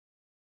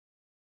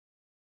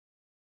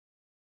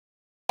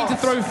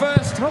throw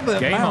first.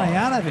 Robert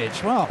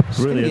Marijanovic, well,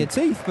 skin your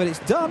teeth, but it's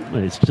done.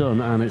 It's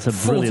done, and it's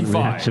a brilliant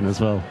 45. reaction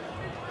as well.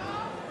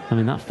 I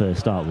mean, that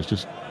first start was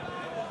just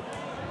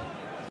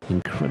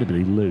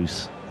incredibly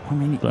loose. I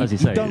mean, but as you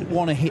say, don't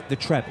want to hit the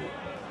treble.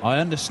 I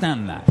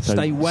understand that. So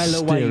stay well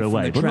away from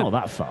the but treble.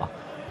 not that far.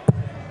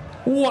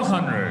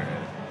 100.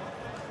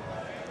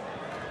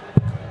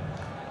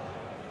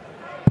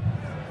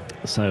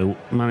 So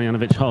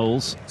Marijanovic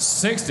holds.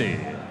 60.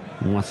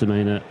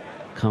 Wattimena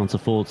can't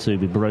afford to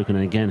be broken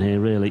again here,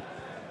 really.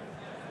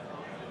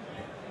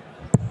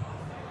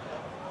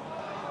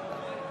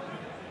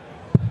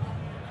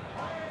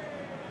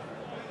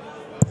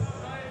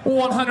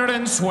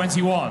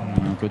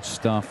 $121. Good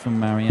stuff from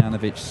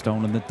Marijanovic,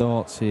 stolen the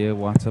darts here.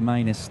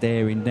 Wattimena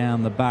staring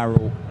down the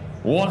barrel.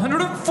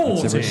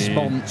 140. It's a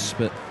response,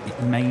 but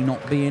it may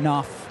not be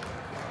enough.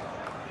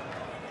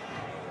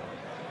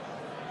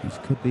 This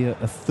could be a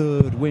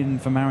third win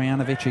for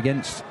Marijanovic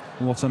against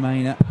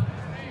Wattimena.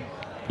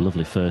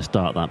 Lovely first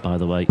start, that, by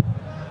the way.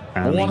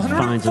 And he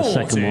 140. finds a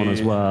second one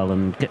as well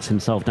and gets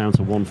himself down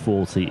to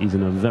 140. He's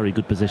in a very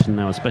good position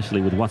now,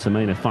 especially with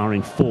Wattimena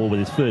firing 4 with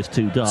his first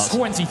 2 darts.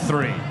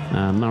 23.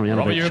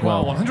 Marijanovic,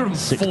 well,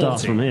 6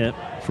 darts from here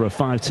for a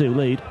 5-2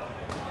 lead.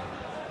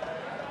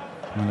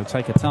 And he'll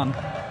take a ton.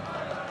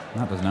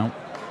 That doesn't help.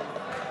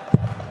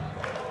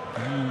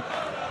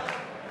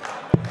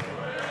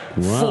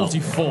 Wow.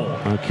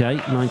 44.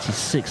 Okay,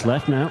 96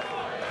 left now.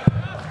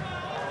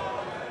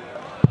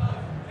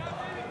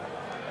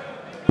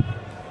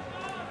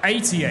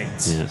 $88.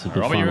 Yeah, it's a good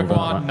Robbie final Uruguay,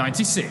 dart,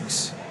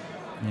 96.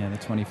 Yeah, the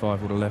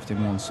 25 would have left him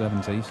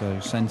 170, so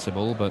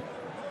sensible, but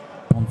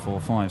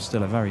 145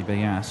 still a very big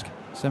ask.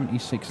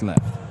 76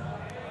 left.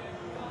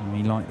 And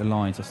he liked the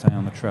line to stay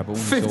on the treble.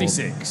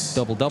 56.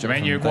 Double-double.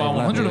 Jermaine Uruguay,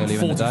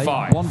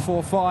 145.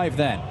 145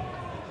 then.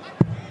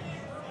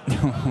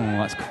 Oh,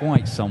 that's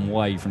quite some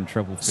way from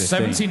treble 15.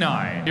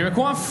 79.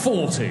 Uruguay,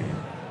 40.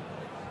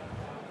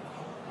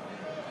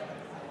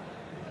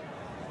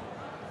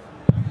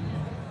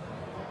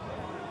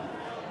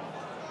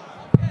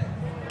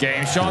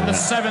 Game shot on the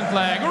 7th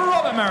leg,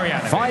 Robert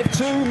Marijanovic.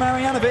 5-2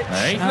 Marijanovic.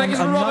 8th leg is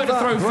Robert to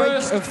throw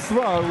first. Of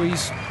throw,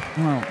 he's,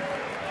 well,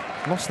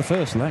 lost the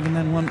first leg and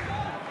then won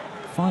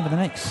 5 of the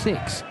next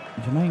 6.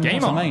 Jermaine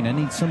Wattimena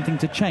needs something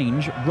to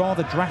change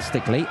rather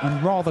drastically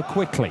and rather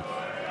quickly,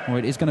 or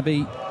it is going to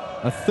be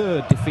a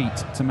third defeat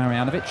to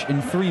Marijanovic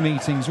in 3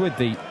 meetings with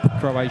the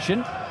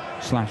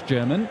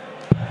Croatian/German.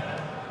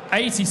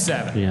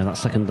 87. Yeah, that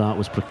second dart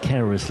was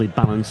precariously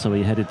balanced, so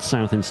he headed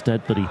south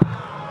instead, but he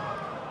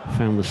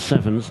found the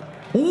 7s.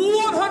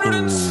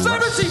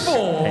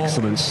 174.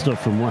 Excellent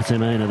stuff from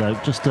Wattimena, though.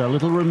 Just a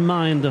little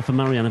reminder for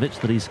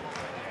Marijanovic that he's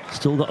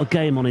still got a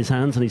game on his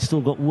hands and he's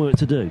still got work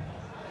to do.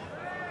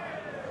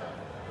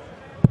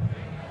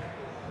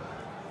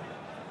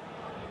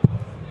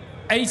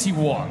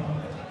 $81.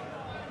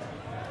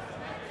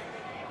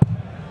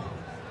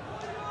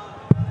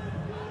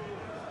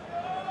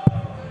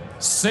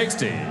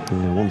 $60. Yeah,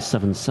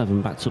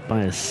 177 backed up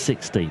by a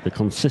 60. The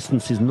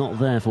consistency's not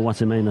there for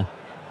Wattimena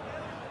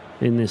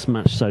in this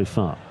match so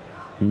far.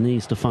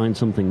 Needs to find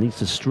something, needs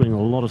to string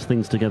a lot of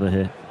things together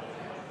here.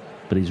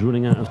 But he's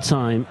running out of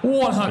time.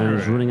 100. And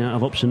he's running out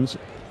of options.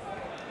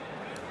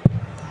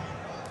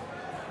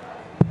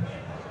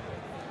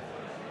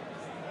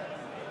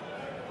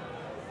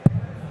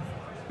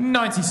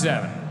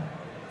 $97.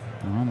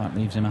 Well, that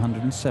leaves him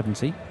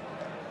 170.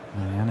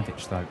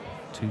 Marijanovic, though,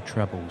 2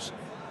 trebles.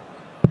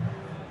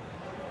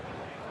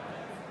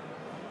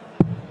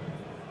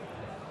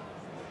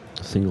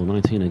 Single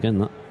 19 again,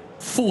 that.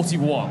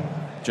 41.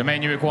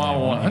 Jermaine Uruguay,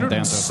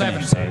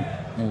 170.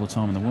 All the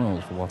time in the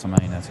world for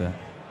Wattimena to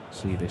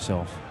see this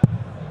off.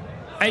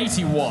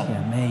 81.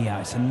 Yeah,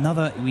 it's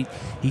another.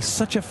 He's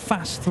such a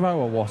fast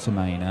thrower,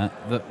 Wattimena,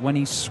 that when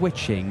he's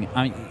switching,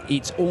 I mean,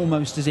 it's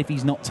almost as if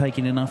he's not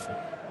taking enough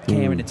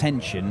care and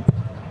attention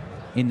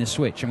in the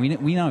switch. And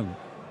we know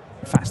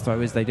fast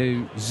throwers, they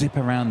do zip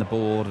around the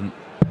board and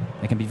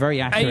they can be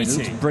very accurate. 80. It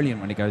looks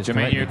brilliant when it goes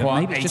Jermaine correctly, but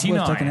maybe it's just 89.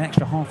 worth taking an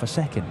extra half a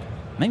second.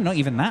 Maybe not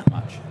even that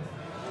much.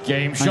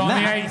 Game shot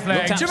on the 8th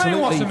leg. Jermaine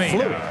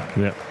Wattimena.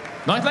 Yep.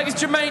 9th leg is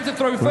Jermaine to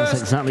throw first.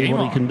 That's exactly Game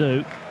what on. he can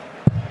do.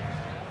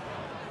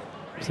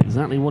 It's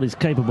exactly what he's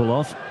capable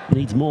of.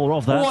 Needs more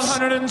of that.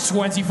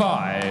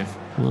 125.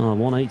 Well,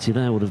 180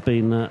 there would have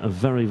been a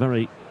very,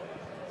 very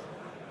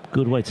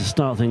good way to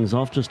start things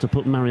off, just to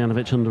put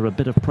Marijanovic under a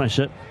bit of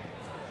pressure.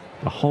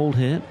 A hold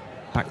here,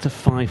 back to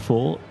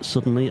 5-4.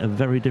 Suddenly a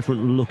very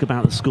different look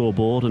about the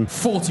scoreboard, and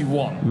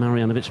 41.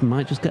 Marijanovic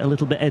might just get a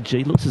little bit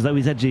edgy. Looks as though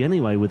he's edgy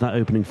anyway with that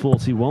opening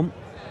 41.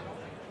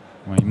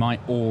 Well, he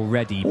might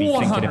already be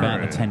 100. thinking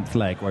about the 10th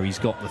leg where he's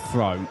got the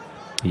throw.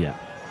 Yeah.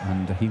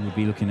 And he would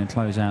be looking to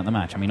close out the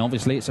match. I mean,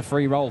 obviously, it's a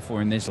free roll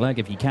for him this leg.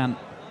 If he can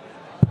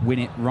win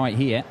it right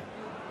here,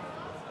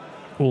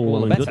 all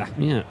the better.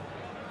 Yeah.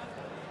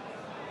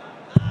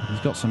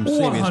 He's got some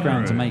serious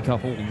ground to make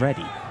up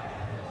already.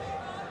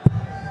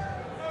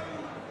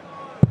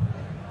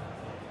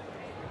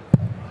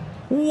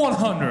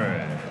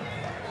 $100.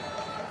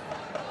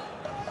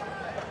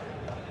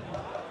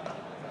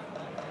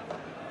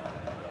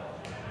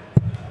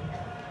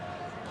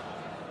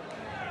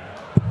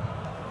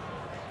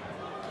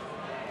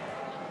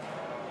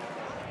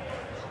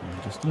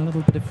 A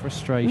little bit of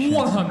frustration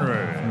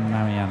 100 from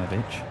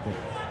Marijanovic.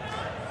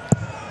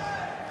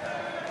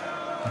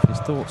 If his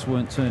thoughts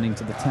weren't turning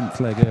to the 10th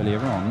leg earlier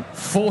on,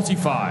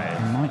 45.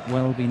 he might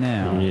well be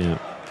now. Yeah.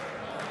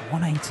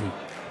 180.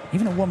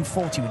 Even a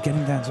 140 would get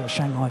him down to a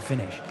Shanghai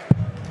finish.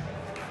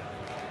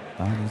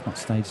 But he's not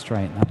stayed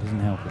straight, and that doesn't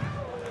help him.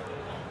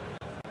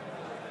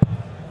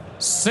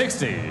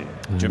 60. And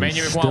Jermaine,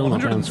 you require still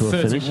not down to a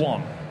finish.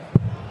 131.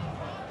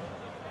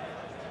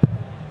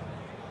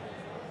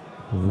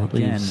 Well, that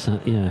Again. leaves,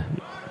 yeah.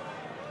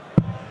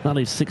 That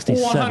leaves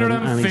 67,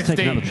 and he's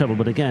taken out the treble,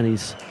 but again,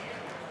 he's...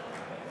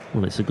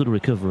 Well, it's a good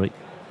recovery.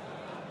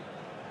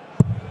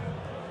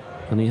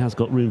 And he has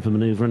got room for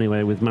manoeuvre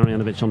anyway with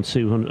Marijanovic on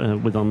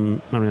 200,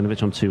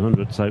 Marijanovic on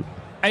 200, so...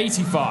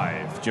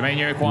 85. Jermaine,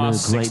 you require No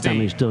 60. great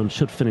damage done.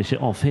 Should finish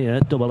it off here.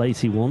 Double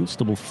 80 once,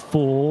 double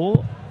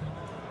 4.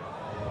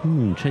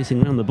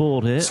 Chasing around the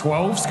board here.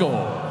 12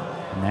 score.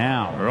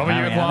 Now, Robbie,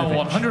 you require Marijanovic,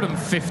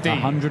 115.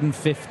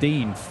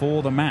 115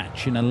 for the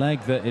match in a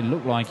leg that it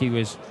looked like he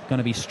was going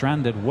to be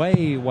stranded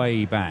way,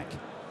 way back.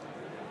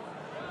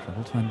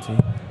 Treble 20.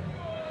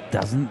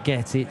 Doesn't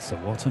get it, so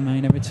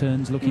Wattimena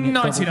returns looking at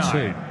 99. double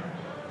 2.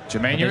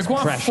 Jermaine, you There's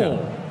require pressure.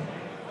 4.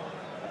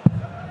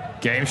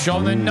 Game shot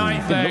on the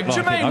 9th leg. look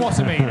like Jermaine it, though.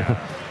 Wattimena.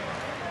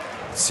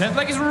 10th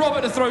leg is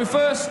Robert to throw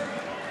first.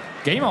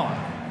 Game on.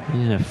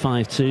 Yeah,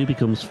 5-2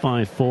 becomes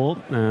 5-4,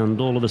 and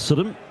all of a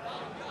sudden,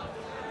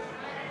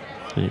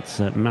 it's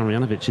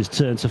Marijanovic's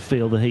turn to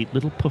feel the heat.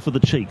 Little puff of the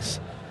cheeks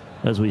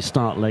as we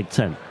start leg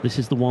 10. This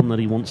is the one that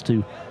he wants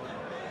to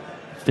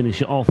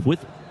finish it off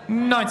with.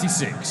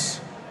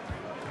 96.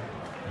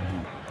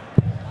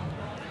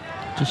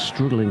 Just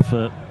struggling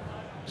for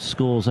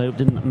scores out.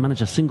 Didn't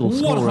manage a single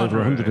score 100. over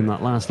 100 in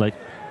that last leg.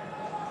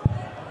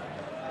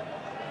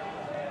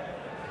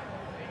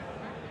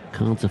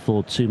 Can't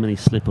afford too many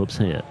slip-ups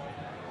here,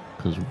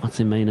 because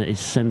Wattimena is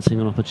sensing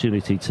an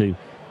opportunity to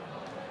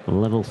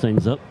level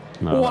things up.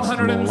 No, that's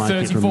more like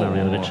it from 134.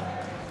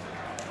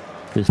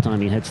 Marijanovic. This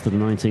time he heads to the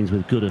 19s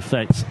with good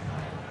effects.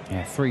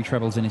 Yeah, 3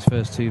 trebles in his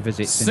first 2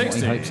 visits in what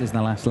he 60. hopes is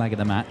the last leg of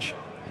the match.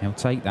 He'll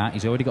take that.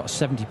 He's already got a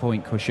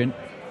 70-point cushion.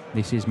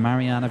 This is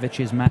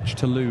Marijanovic's match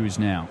to lose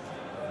now.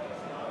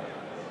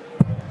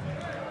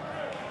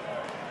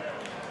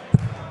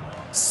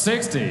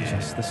 60.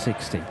 Just the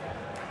 60.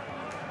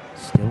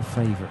 Still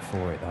favourite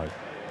for it, though.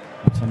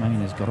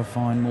 Wattimena's got to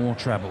find more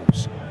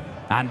trebles.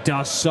 And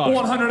does so.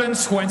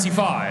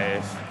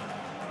 125.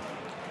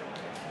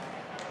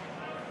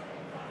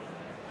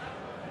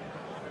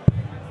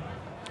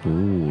 Ooh,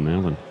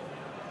 now then.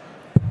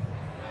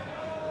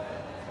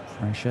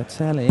 Pressure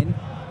telling.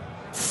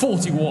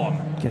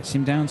 41. Gets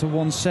him down to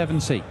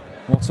 170.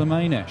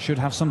 Wattimena should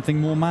have something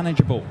more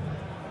manageable.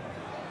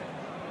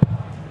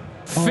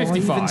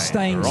 55. Even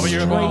staying Robbie,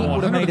 you're straight going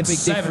would have made a big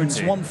 170. difference.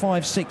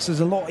 156 is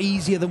a lot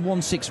easier than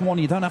 161.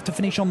 You don't have to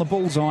finish on the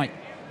bullseye.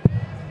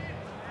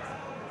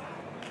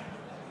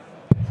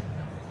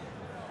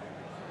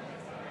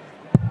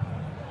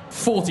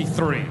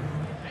 $43.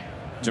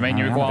 Jermaine,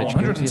 you require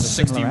Marijanovic guilty of a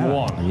similar error.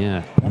 161.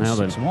 Yeah, now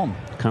then. 161.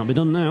 Can't be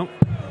done now.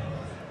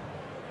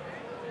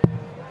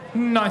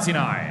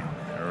 99.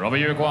 Robbie,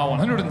 you require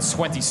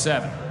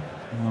 127.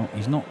 Well,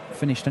 he's not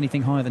finished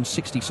anything higher than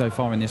 60 so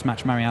far in this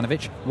match,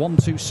 Marijanovic.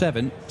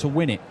 127 to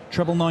win it.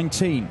 Treble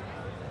 19.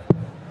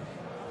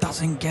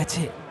 Doesn't get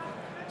it.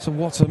 So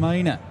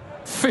Wattimena.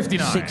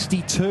 59.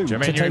 62 Jermaine, to you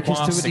take us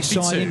require to a 62.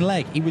 deciding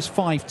leg. He was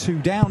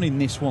 5-2 down in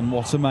this one,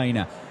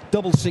 Wattimena.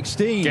 Double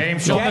 16. Game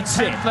shot on the Gets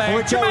it. 10th leg.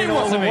 We're going Jermaine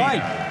all the way.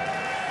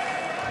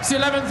 Wattimena. It's the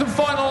 11th and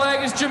final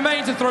leg. Is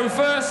Jermaine to throw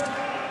first.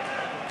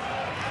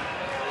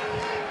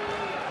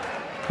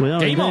 We are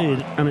Game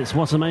indeed, on. and it's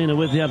Wattimena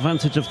with the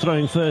advantage of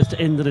throwing first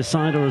in the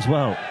decider as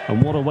well.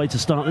 And what a way to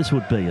start this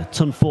would be. A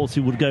ton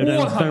 40 would go down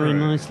 100. very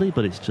nicely,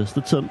 but it's just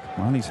the ton.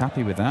 Well, he's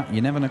happy with that.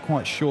 You're never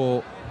quite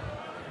sure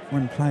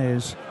when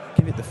players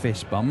give it the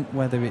fist bump,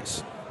 whether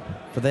it's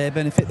for their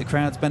benefit, the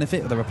crowd's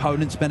benefit, or their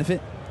opponent's benefit.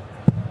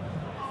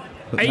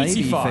 But maybe he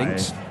 85.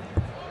 thinks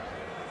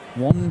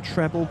 1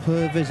 treble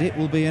per visit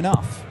will be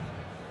enough.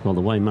 Well,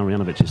 the way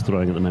Marijanovic is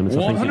throwing at the moment,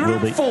 I think it will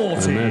be.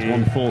 140. And there's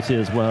 140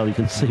 as well. You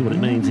can see what it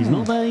means. He's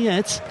not there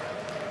yet.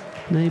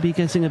 Maybe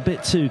getting a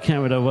bit too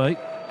carried away.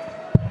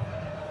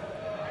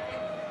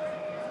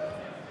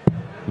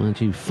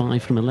 Mind you,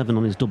 5 from 11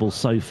 on his double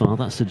so far.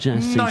 That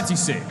suggests he's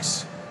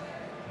 96.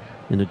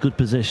 in a good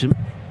position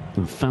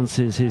and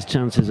fancies his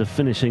chances of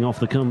finishing off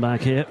the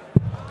comeback here.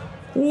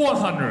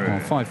 100. Well,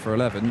 5 for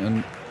 11,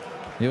 and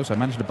he also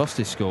managed to bust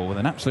his score with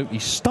an absolutely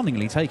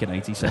stunningly taken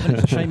 87.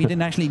 It's a shame he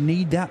didn't actually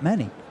need that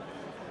many.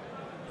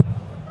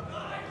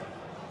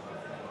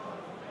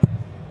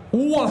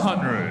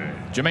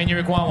 100. Jermaine, you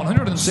require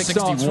 6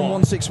 darts from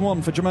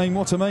 161. 161 for Jermaine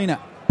Wattimena.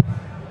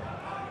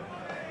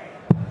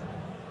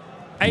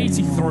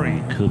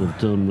 83. Could have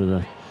done with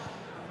a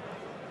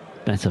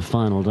better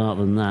final dart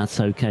than that.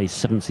 Okay,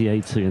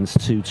 78 against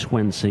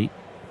 220.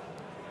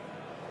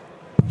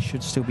 He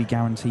should still be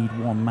guaranteed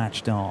 1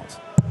 match dart.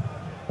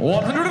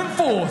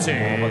 140.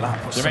 Oh, but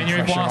that puts some Jermaine, you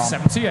pressure require on.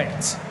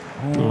 78.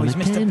 Oh, he's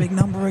missed a big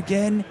number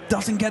again.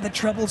 Doesn't get the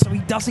treble, so he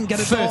doesn't get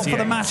a dart for the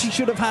 38. match he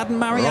should have had.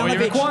 And Oh, you Marijanovic,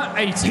 require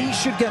 80. he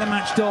should get a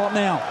match dart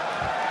now.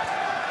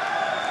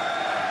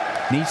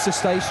 Needs to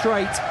stay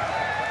straight.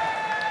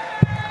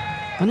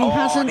 And he And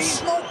hasn't.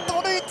 he's not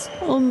done it.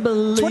 25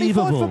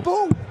 Unbelievable. for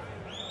ball.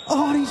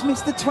 Oh, and he's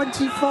missed the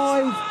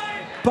 25.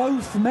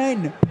 Both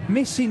men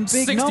missing big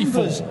 64.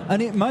 numbers,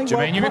 and it may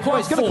Jermaine, you well require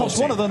it's going to cost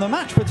 40. one of them the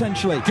match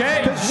potentially.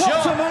 Game, Because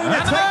shot, Wattimena and the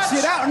takes match.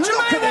 it out, and look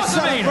Jermaine at this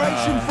Wattimena.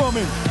 celebration from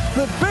him.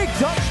 The big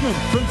Dutchman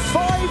from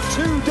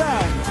 5-2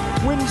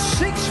 down wins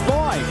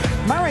 6-5.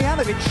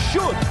 Marijanovic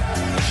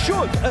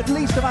should at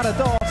least have had a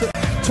dart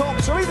at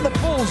tops or even the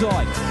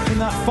bullseye in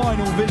that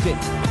final visit.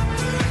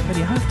 But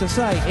you have to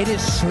say, it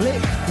has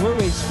slipped through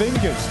his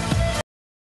fingers.